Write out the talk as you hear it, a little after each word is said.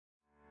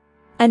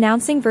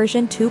Announcing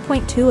version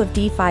 2.2 of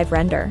D5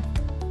 Render.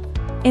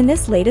 In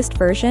this latest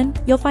version,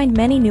 you'll find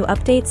many new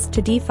updates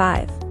to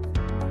D5,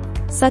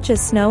 such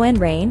as Snow and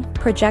Rain,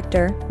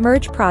 Projector,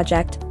 Merge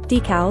Project,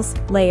 Decals,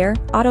 Layer,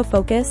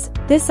 Autofocus.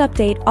 This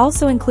update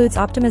also includes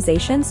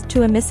optimizations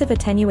to Emissive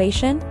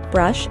Attenuation,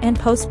 Brush and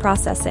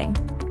Post-Processing.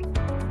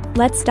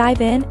 Let's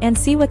dive in and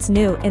see what's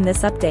new in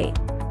this update.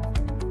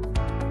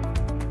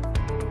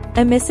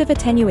 Emissive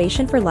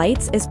Attenuation for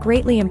lights is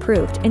greatly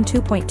improved in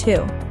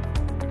 2.2.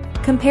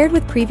 Compared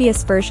with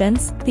previous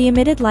versions, the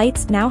emitted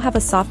lights now have a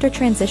softer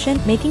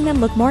transition, making them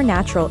look more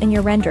natural in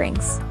your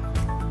renderings.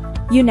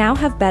 You now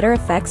have better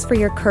effects for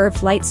your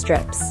curved light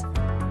strips.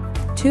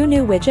 2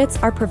 new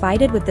widgets are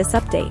provided with this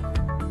update.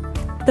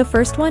 The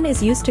first one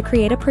is used to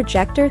create a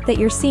projector that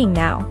you're seeing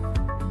now.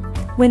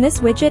 When this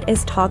widget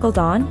is toggled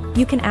on,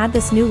 you can add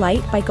this new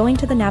light by going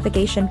to the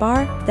navigation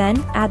bar,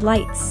 then Add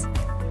Lights.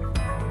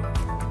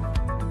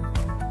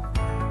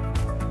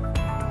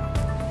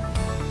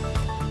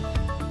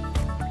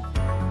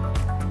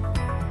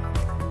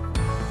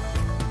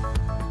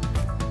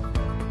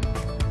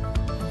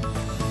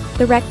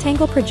 The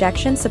rectangle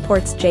projection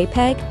supports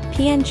JPEG,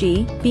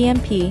 PNG,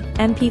 BMP,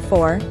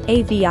 MP4,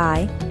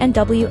 AVI, and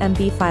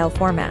WMV file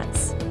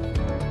formats.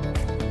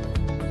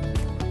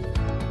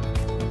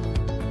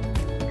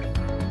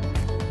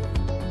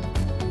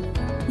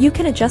 You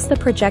can adjust the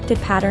projected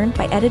pattern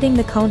by editing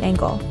the cone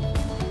angle.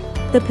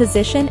 The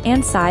position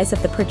and size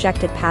of the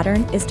projected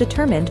pattern is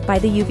determined by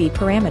the UV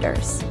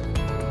parameters.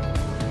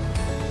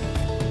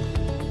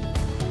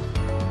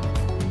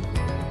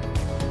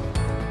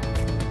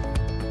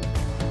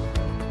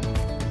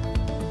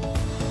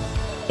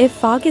 If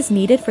fog is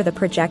needed for the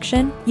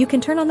projection, you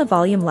can turn on the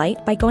volume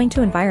light by going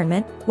to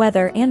Environment,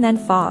 Weather and then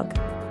Fog.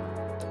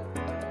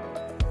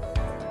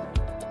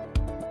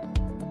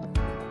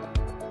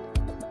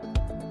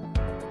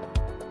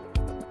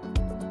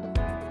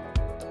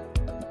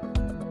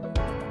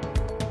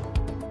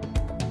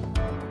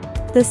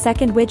 The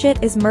second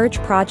widget is Merge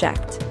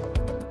Project.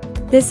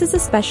 This is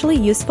especially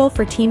useful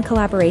for team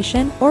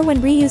collaboration or when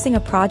reusing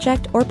a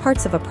project or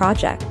parts of a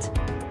project.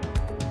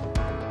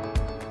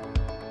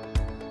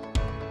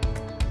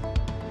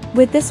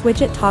 With this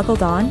widget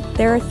toggled on,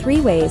 there are 3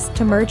 ways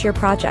to merge your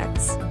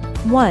projects.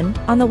 1.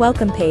 On the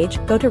Welcome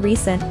page, go to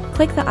Recent,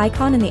 click the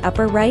icon in the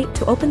upper right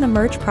to open the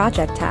Merge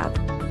Project tab.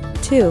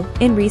 2.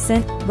 In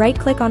Recent,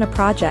 right-click on a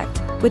project,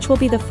 which will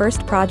be the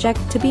first project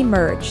to be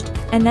merged,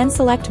 and then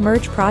select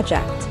Merge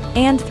Project.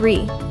 And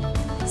 3.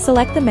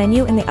 Select the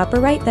menu in the upper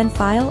right, then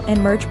File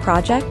and Merge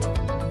Project.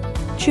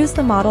 Choose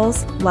the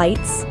models,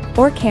 lights,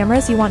 or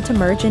cameras you want to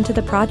merge into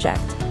the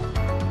project,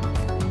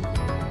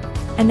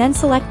 and then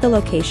select the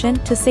location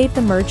to save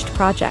the merged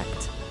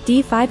project.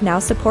 D5 now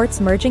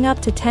supports merging up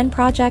to 10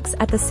 projects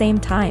at the same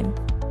time.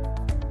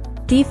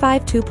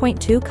 D5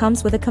 2.2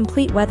 comes with a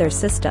complete weather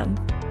system.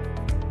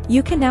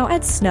 You can now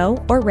add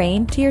snow or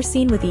rain to your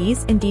scene with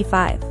ease in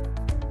D5.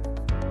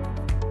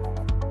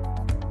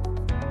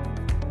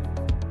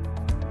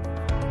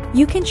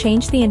 You can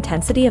change the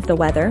intensity of the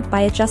weather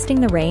by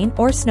adjusting the rain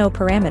or snow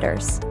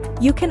parameters.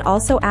 You can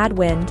also add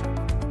wind.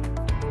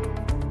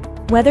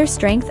 Weather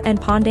strength and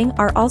ponding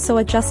are also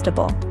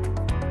adjustable.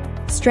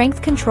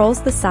 Strength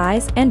controls the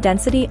size and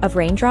density of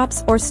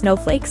raindrops or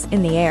snowflakes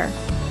in the air.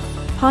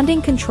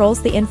 Ponding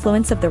controls the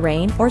influence of the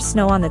rain or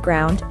snow on the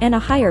ground, and a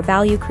higher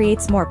value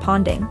creates more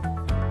ponding.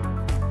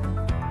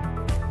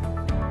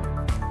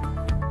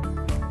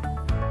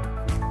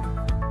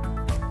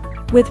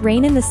 With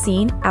rain in the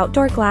scene,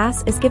 outdoor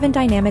glass is given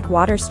dynamic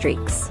water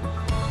streaks.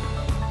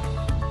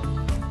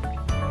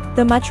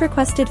 The much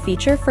requested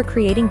feature for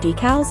creating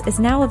decals is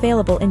now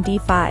available in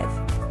D5.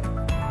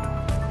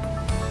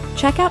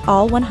 Check out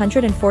all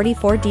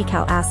 144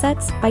 decal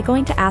assets by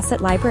going to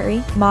Asset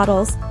Library,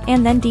 Models,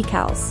 and then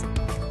Decals.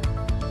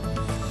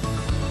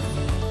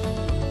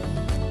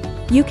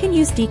 You can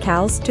use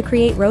decals to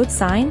create road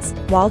signs,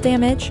 wall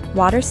damage,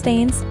 water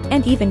stains,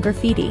 and even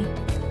graffiti.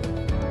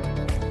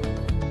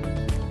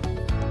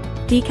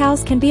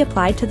 Decals can be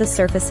applied to the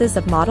surfaces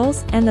of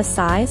models, and the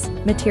size,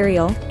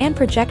 material, and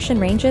projection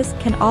ranges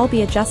can all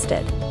be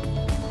adjusted.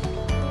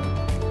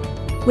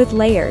 With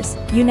layers,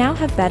 you now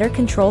have better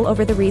control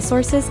over the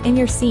resources in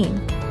your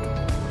scene.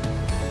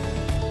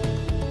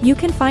 You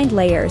can find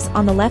layers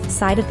on the left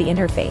side of the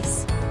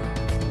interface.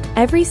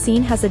 Every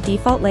scene has a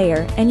default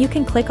layer, and you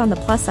can click on the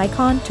plus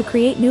icon to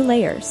create new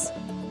layers.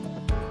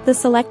 The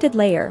selected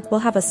layer will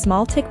have a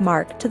small tick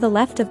mark to the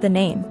left of the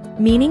name,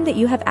 meaning that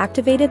you have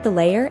activated the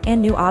layer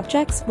and new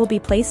objects will be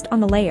placed on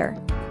the layer.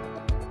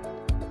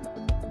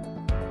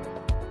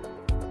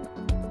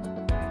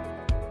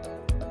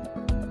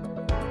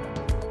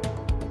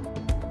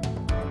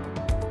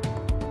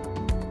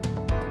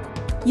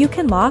 You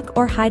can lock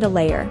or hide a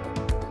layer.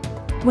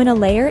 When a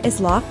layer is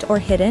locked or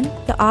hidden,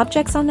 the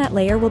objects on that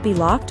layer will be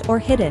locked or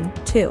hidden,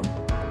 too.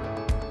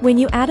 When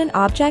you add an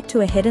object to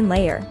a hidden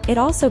layer, it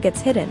also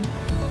gets hidden.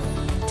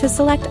 To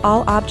select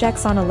all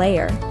objects on a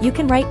layer, you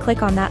can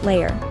right-click on that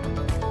layer.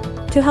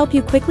 To help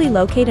you quickly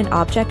locate an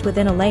object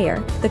within a layer,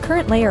 the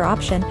current layer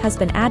option has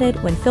been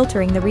added when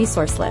filtering the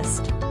resource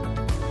list.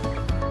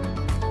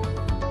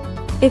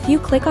 If you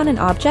click on an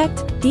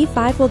object,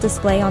 D5 will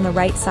display on the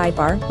right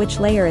sidebar which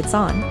layer it's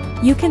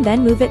on. You can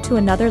then move it to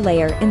another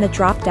layer in the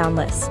drop-down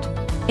list.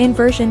 In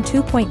version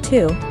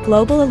 2.2,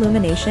 global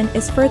illumination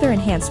is further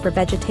enhanced for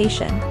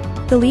vegetation.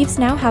 The leaves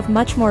now have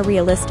much more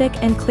realistic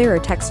and clearer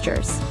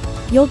textures.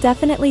 You'll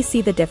definitely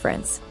see the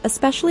difference,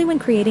 especially when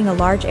creating a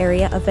large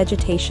area of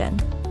vegetation.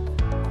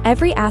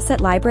 Every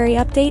asset library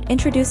update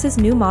introduces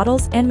new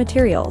models and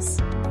materials.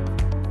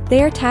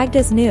 They are tagged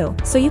as new,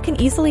 so you can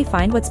easily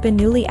find what's been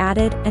newly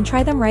added and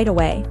try them right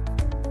away.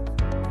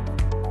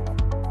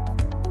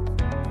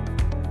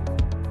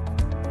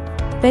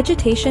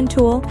 Vegetation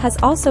tool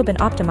has also been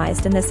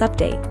optimized in this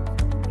update.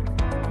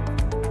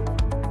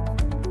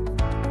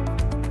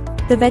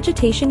 The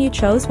vegetation you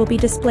chose will be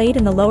displayed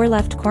in the lower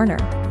left corner,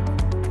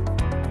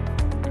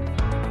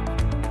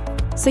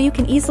 so you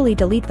can easily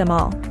delete them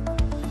all.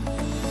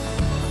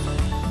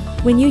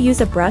 When you use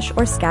a brush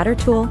or scatter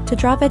tool to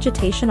draw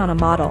vegetation on a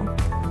model,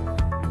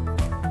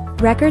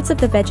 records of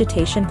the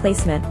vegetation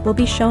placement will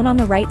be shown on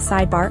the right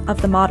sidebar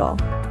of the model.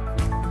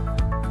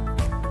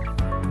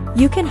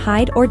 You can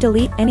hide or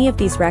delete any of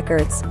these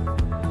records,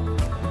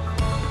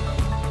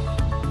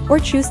 or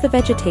choose the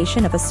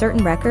vegetation of a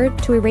certain record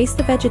to erase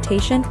the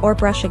vegetation or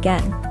brush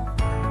again.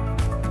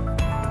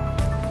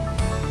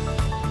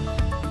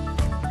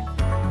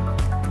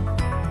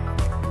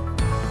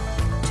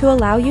 To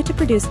allow you to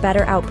produce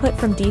better output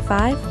from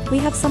D5, we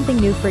have something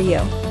new for you.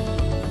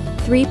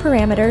 3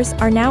 parameters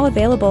are now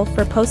available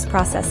for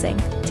post-processing: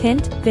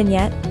 tint,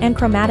 vignette, and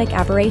chromatic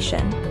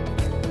aberration.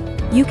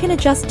 You can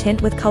adjust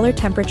tint with color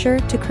temperature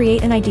to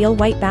create an ideal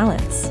white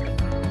balance.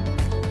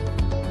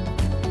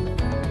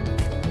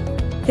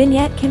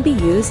 Vignette can be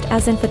used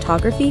as in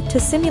photography to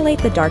simulate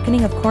the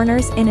darkening of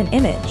corners in an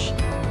image.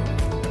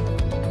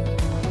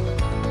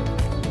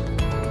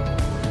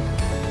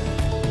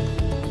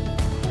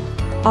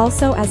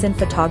 Also, as in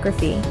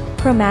photography,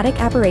 chromatic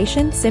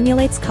aberration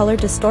simulates color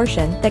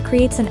distortion that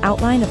creates an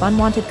outline of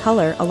unwanted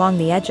color along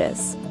the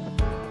edges.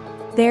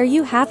 There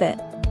you have it.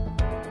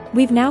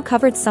 We've now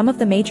covered some of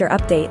the major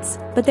updates,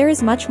 but there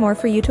is much more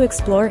for you to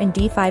explore in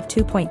D5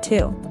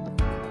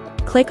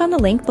 2.2. Click on the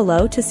link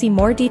below to see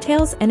more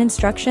details and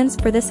instructions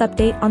for this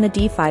update on the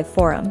D5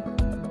 forum.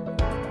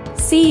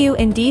 See you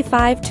in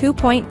D5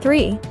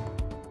 2.3.